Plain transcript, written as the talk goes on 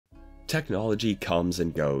Technology comes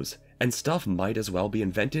and goes, and stuff might as well be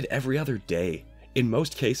invented every other day. In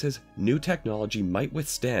most cases, new technology might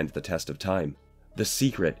withstand the test of time. The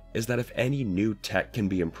secret is that if any new tech can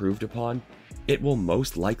be improved upon, it will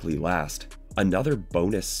most likely last. Another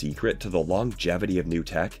bonus secret to the longevity of new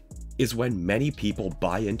tech is when many people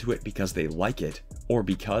buy into it because they like it or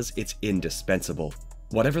because it's indispensable.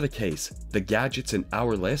 Whatever the case, the gadgets in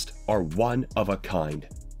our list are one of a kind.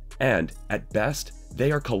 And, at best,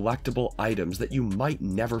 they are collectible items that you might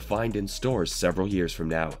never find in stores several years from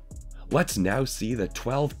now. Let's now see the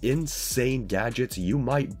 12 insane gadgets you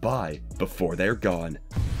might buy before they're gone.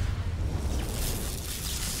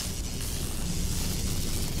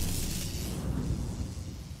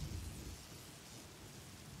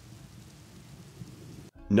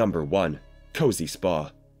 Number 1. Cozy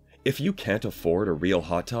Spa. If you can't afford a real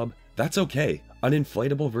hot tub, that's okay. An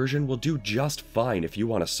inflatable version will do just fine if you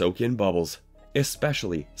want to soak in bubbles.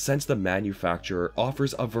 Especially since the manufacturer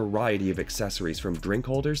offers a variety of accessories from drink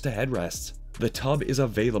holders to headrests. The tub is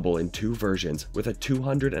available in 2 versions with a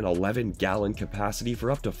 211-gallon capacity for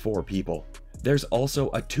up to 4 people. There's also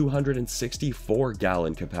a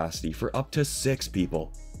 264-gallon capacity for up to 6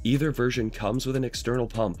 people. Either version comes with an external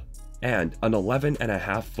pump and an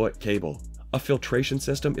 11.5-foot cable. A filtration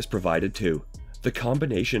system is provided too. The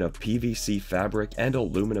combination of PVC fabric and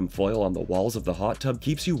aluminum foil on the walls of the hot tub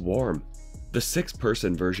keeps you warm. The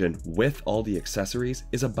 6-person version with all the accessories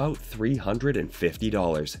is about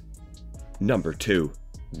 $350. Number 2.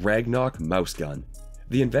 Ragnarok Mouse Gun.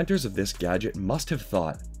 The inventors of this gadget must have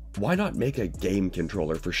thought, why not make a game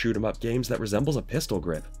controller for shoot-'em-up games that resembles a pistol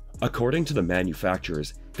grip? According to the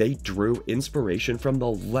manufacturers, they drew inspiration from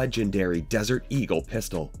the legendary Desert Eagle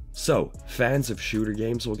pistol. So, fans of shooter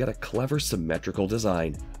games will get a clever symmetrical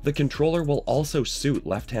design. The controller will also suit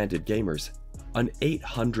left-handed gamers. An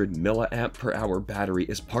 800 mAh battery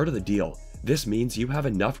is part of the deal. This means you have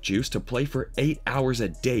enough juice to play for 8 hours a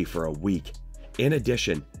day for a week. In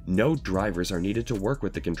addition, no drivers are needed to work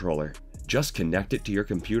with the controller. Just connect it to your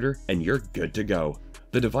computer and you're good to go.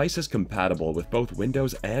 The device is compatible with both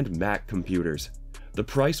Windows and Mac computers. The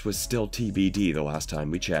price was still TBD the last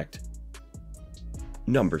time we checked.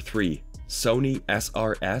 Number 3. Sony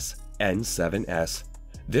SRS N7S.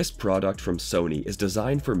 This product from Sony is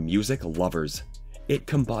designed for music lovers. It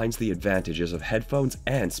combines the advantages of headphones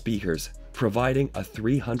and speakers, providing a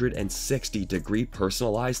 360-degree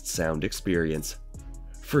personalized sound experience.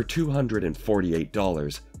 For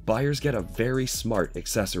 $248, buyers get a very smart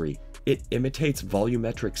accessory. It imitates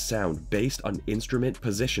volumetric sound based on instrument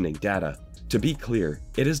positioning data. To be clear,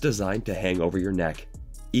 it is designed to hang over your neck.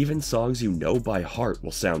 Even songs you know by heart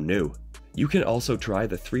will sound new. You can also try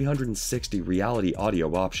the 360 reality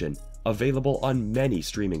audio option, available on many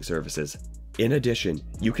streaming services. In addition,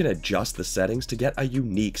 you can adjust the settings to get a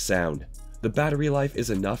unique sound. The battery life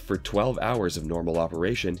is enough for 12 hours of normal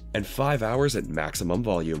operation and 5 hours at maximum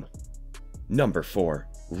volume. Number 4.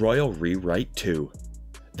 Royal Rewrite 2.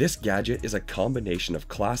 This gadget is a combination of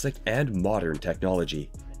classic and modern technology.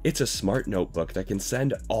 It's a smart notebook that can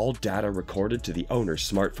send all data recorded to the owner's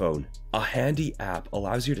smartphone. A handy app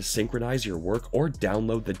allows you to synchronize your work or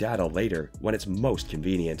download the data later when it's most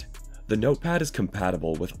convenient. The notepad is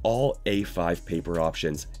compatible with all A5 paper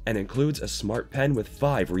options and includes a smart pen with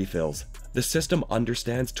 5 refills. The system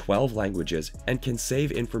understands 12 languages and can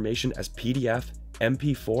save information as PDF,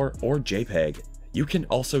 MP4, or JPEG. You can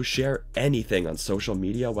also share anything on social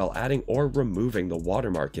media while adding or removing the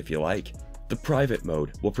watermark if you like. The private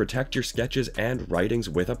mode will protect your sketches and writings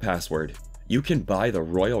with a password. You can buy the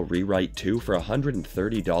Royal Rewrite 2 for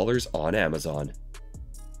 $130 on Amazon.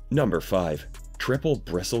 Number 5. Triple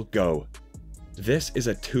Bristle Go. This is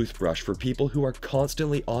a toothbrush for people who are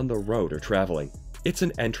constantly on the road or traveling. It's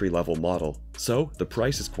an entry-level model, so the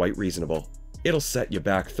price is quite reasonable. It'll set you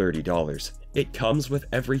back $30. It comes with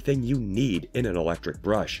everything you need in an electric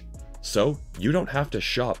brush, so you don't have to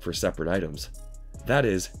shop for separate items. That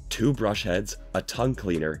is, 2 brush heads, a tongue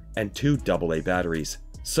cleaner, and 2 AA batteries.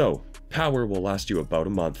 So, power will last you about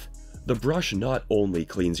a month. The brush not only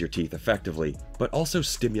cleans your teeth effectively, but also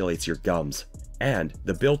stimulates your gums. And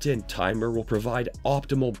the built-in timer will provide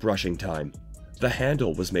optimal brushing time. The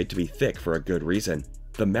handle was made to be thick for a good reason.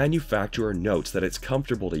 The manufacturer notes that it's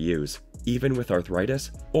comfortable to use, even with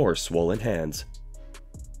arthritis or swollen hands.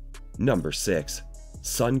 Number 6.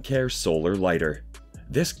 SunCare Solar Lighter.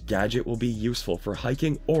 This gadget will be useful for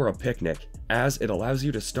hiking or a picnic, as it allows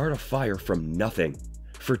you to start a fire from nothing.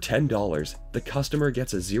 For $10, the customer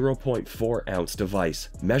gets a 0.4-ounce device,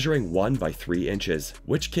 measuring 1 by 3 inches,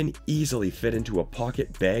 which can easily fit into a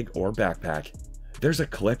pocket bag or backpack. There's a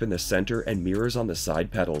clip in the center and mirrors on the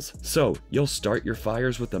side pedals, so you'll start your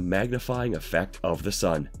fires with the magnifying effect of the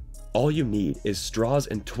sun. All you need is straws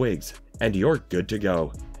and twigs, and you're good to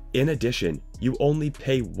go. In addition, you only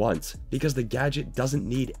pay once because the gadget doesn't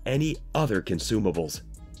need any other consumables.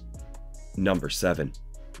 Number 7.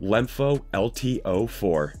 Lemfo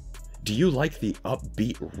LTO4. Do you like the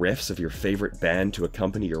upbeat riffs of your favorite band to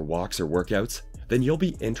accompany your walks or workouts? Then you'll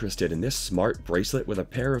be interested in this smart bracelet with a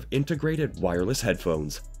pair of integrated wireless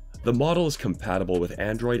headphones. The model is compatible with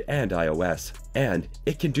Android and iOS, and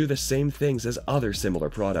it can do the same things as other similar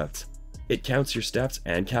products. It counts your steps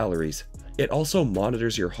and calories. It also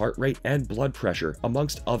monitors your heart rate and blood pressure,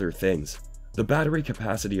 amongst other things. The battery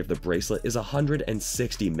capacity of the bracelet is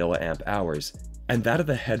 160 mAh, and that of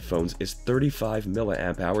the headphones is 35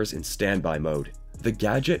 mAh in standby mode. The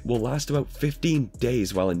gadget will last about 15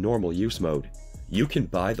 days while in normal use mode. You can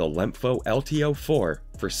buy the Lemfo LTO4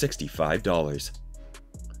 for $65.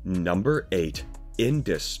 Number 8.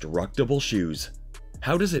 Indestructible shoes.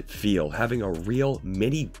 How does it feel having a real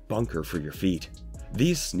mini bunker for your feet?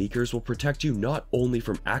 These sneakers will protect you not only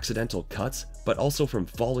from accidental cuts, but also from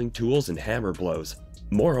falling tools and hammer blows.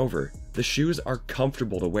 Moreover, the shoes are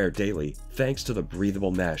comfortable to wear daily thanks to the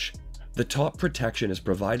breathable mesh. The top protection is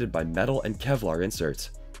provided by metal and Kevlar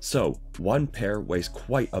inserts. So, one pair weighs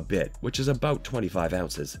quite a bit, which is about 25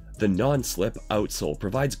 ounces. The non-slip outsole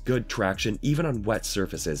provides good traction even on wet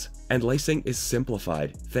surfaces, and lacing is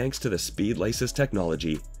simplified thanks to the Speed Laces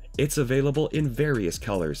technology. It's available in various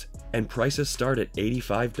colors, and prices start at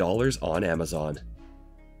 $85 on Amazon.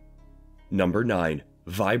 Number 9.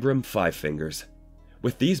 Vibram 5 Fingers.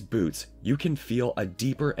 With these boots, you can feel a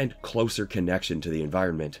deeper and closer connection to the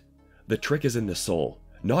environment. The trick is in the sole.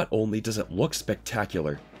 Not only does it look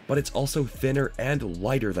spectacular, but it's also thinner and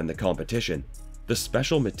lighter than the competition. The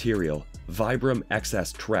special material, Vibram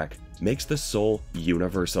XS Trek, makes the sole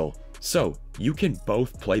universal, so you can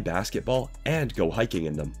both play basketball and go hiking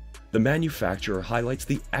in them. The manufacturer highlights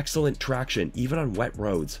the excellent traction even on wet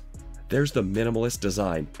roads. There's the minimalist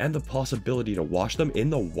design and the possibility to wash them in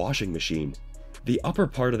the washing machine. The upper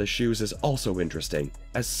part of the shoes is also interesting,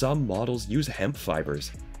 as some models use hemp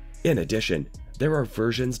fibers. In addition, there are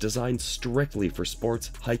versions designed strictly for sports,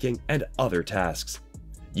 hiking, and other tasks.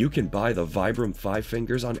 You can buy the Vibram 5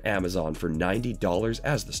 Fingers on Amazon for $90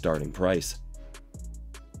 as the starting price.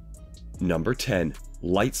 Number 10.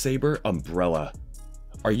 Lightsaber Umbrella.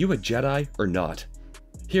 Are you a Jedi or not?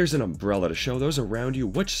 Here's an umbrella to show those around you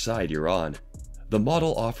which side you're on. The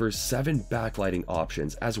model offers 7 backlighting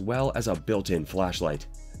options as well as a built-in flashlight.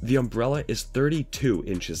 The umbrella is 32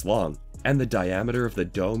 inches long, and the diameter of the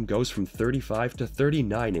dome goes from 35 to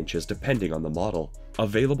 39 inches depending on the model.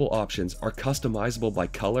 Available options are customizable by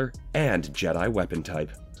color and Jedi weapon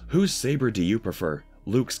type. Whose saber do you prefer?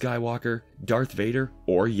 Luke Skywalker, Darth Vader,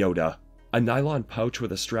 or Yoda? A nylon pouch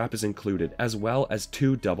with a strap is included, as well as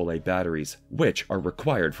 2 AA batteries, which are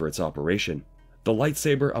required for its operation. The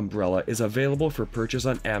lightsaber umbrella is available for purchase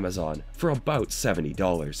on Amazon for about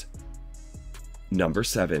 $70. Number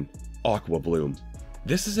 7. Aqua Bloom.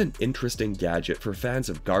 This is an interesting gadget for fans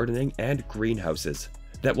of gardening and greenhouses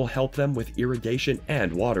that will help them with irrigation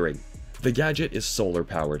and watering. The gadget is solar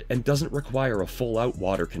powered and doesn't require a full-out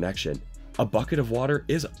water connection. A bucket of water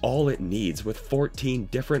is all it needs with 14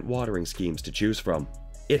 different watering schemes to choose from.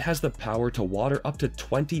 It has the power to water up to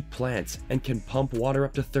 20 plants and can pump water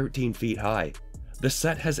up to 13 feet high. The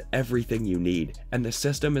set has everything you need, and the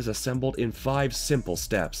system is assembled in 5 simple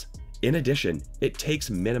steps. In addition, it takes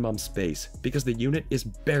minimum space because the unit is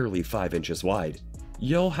barely 5 inches wide.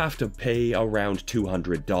 You'll have to pay around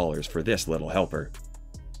 $200 for this little helper.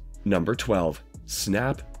 Number 12.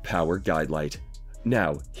 Snap Power Guide Light.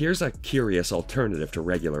 Now, here's a curious alternative to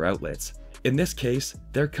regular outlets. In this case,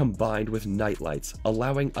 they're combined with night lights,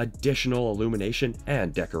 allowing additional illumination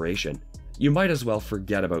and decoration. You might as well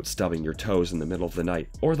forget about stubbing your toes in the middle of the night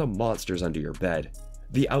or the monsters under your bed.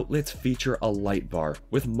 The outlets feature a light bar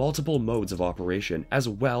with multiple modes of operation as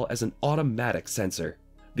well as an automatic sensor.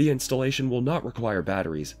 The installation will not require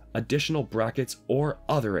batteries, additional brackets, or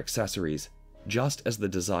other accessories, just as the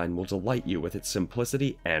design will delight you with its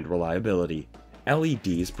simplicity and reliability.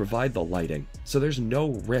 LEDs provide the lighting, so there's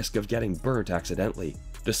no risk of getting burnt accidentally.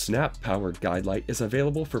 The Snap Powered Guide Light is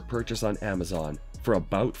available for purchase on Amazon for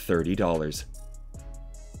about $30.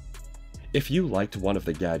 If you liked one of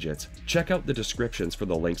the gadgets, check out the descriptions for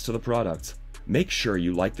the links to the products. Make sure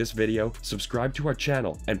you like this video, subscribe to our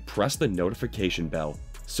channel, and press the notification bell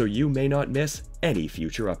so you may not miss any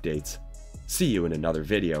future updates. See you in another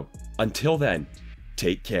video. Until then,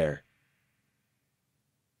 take care.